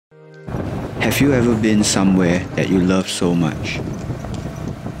Have you ever been somewhere that you love so much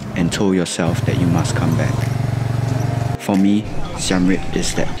and told yourself that you must come back? For me, Siem Reap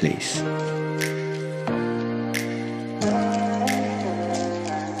is that place.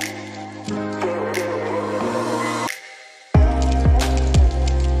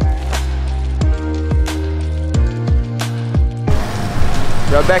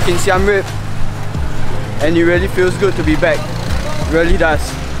 We're back in Siem Reap and it really feels good to be back. It really does.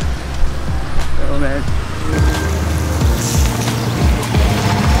 Oh man.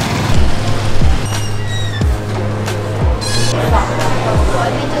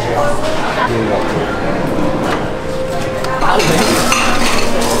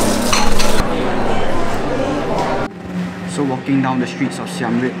 So walking down the streets of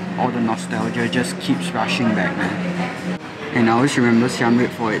Siem Reap, all the nostalgia just keeps rushing back, man. And I always remember Siem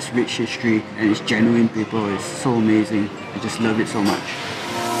Reap for its rich history and its genuine people. It's so amazing. I just love it so much.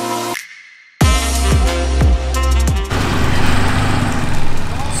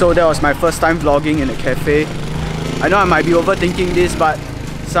 So that was my first time vlogging in a cafe. I know I might be overthinking this, but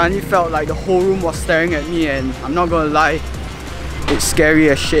suddenly felt like the whole room was staring at me, and I'm not gonna lie, it's scary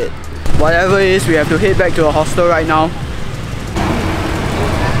as shit. Whatever it is, we have to head back to a hostel right now.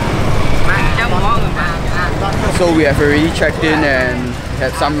 So we have already checked in and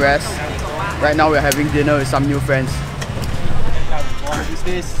had some rest. Right now we're having dinner with some new friends. Who's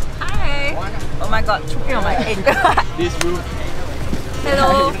this? Hi! Oh my god, choking on my egg. This room.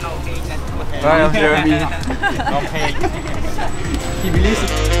 Hello! Hi, I'm Jeremy. He believes it.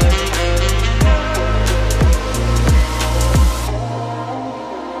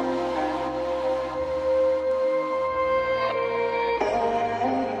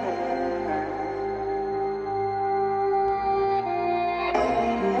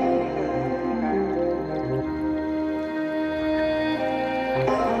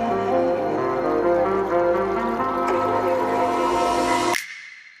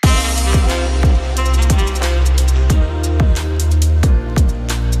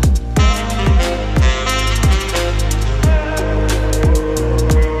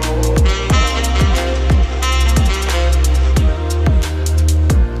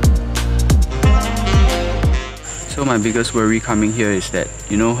 So my biggest worry coming here is that,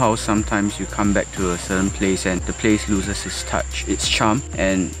 you know how sometimes you come back to a certain place and the place loses its touch, its charm,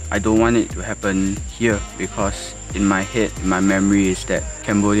 and I don't want it to happen here, because in my head, in my memory is that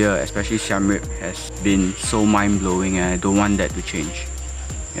Cambodia, especially Siem Reap, has been so mind-blowing, and I don't want that to change.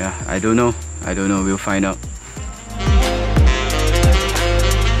 Yeah, I don't know, we'll find out.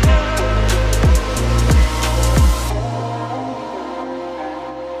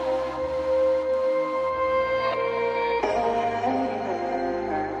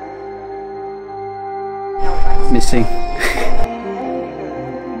 Missing.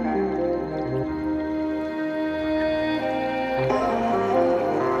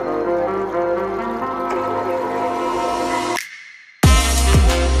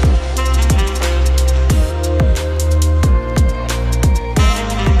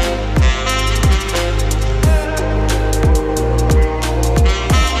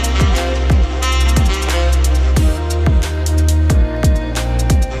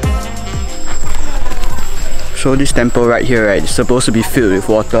 So this temple right here, right, is supposed to be filled with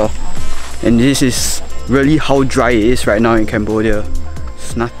water, and this is really how dry it is right now in Cambodia.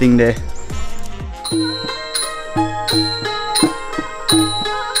 There's nothing there.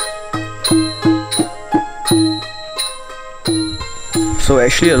 So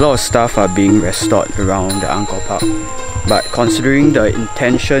actually a lot of stuff are being restored around the Angkor Park, but considering the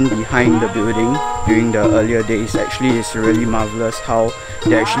intention behind the building during the earlier days, actually it's really marvelous how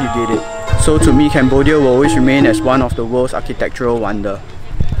they actually did it. So to me, Cambodia will always remain as one of the world's architectural wonder.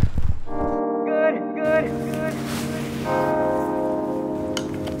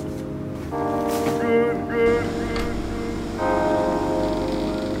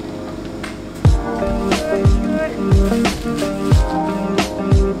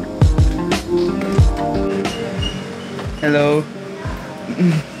 Hello.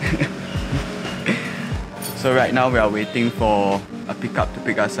 So right now we are waiting for a pickup to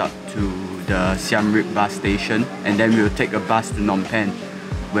pick us up to the Siem Reap bus station, and then we'll take a bus to Phnom Penh,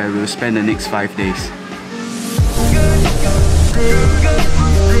 where we'll spend the next 5 days.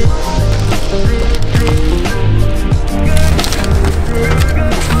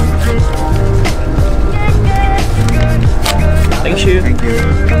 Thank you. Thank you.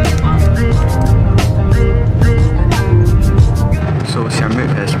 So Siem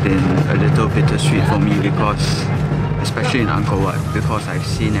Reap has been a little bittersweet for me, because especially in Angkor Wat, because I've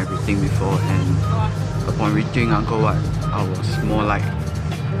seen everything before, and upon reaching Angkor Wat, I was more like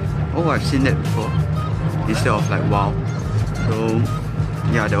oh, I've seen that before, instead of like wow. So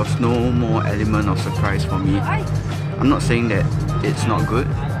yeah, there was no more element of surprise for me. I'm not saying that it's not good.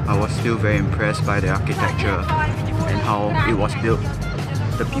 I was still very impressed by the architecture and how it was built.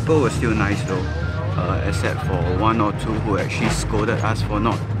 The people were still nice though, except for one or two who actually scolded us for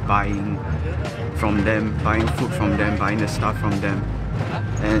not buying from them, buying food from them, buying the stuff from them.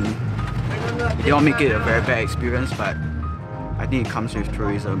 And it did not make it a very bad experience, but I think it comes with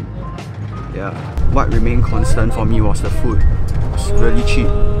tourism. Yeah. What remained constant for me was the food. It was really cheap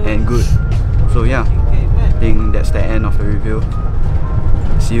and good. So yeah, I think that's the end of the review.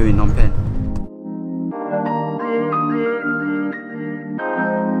 See you in Phnom Penh.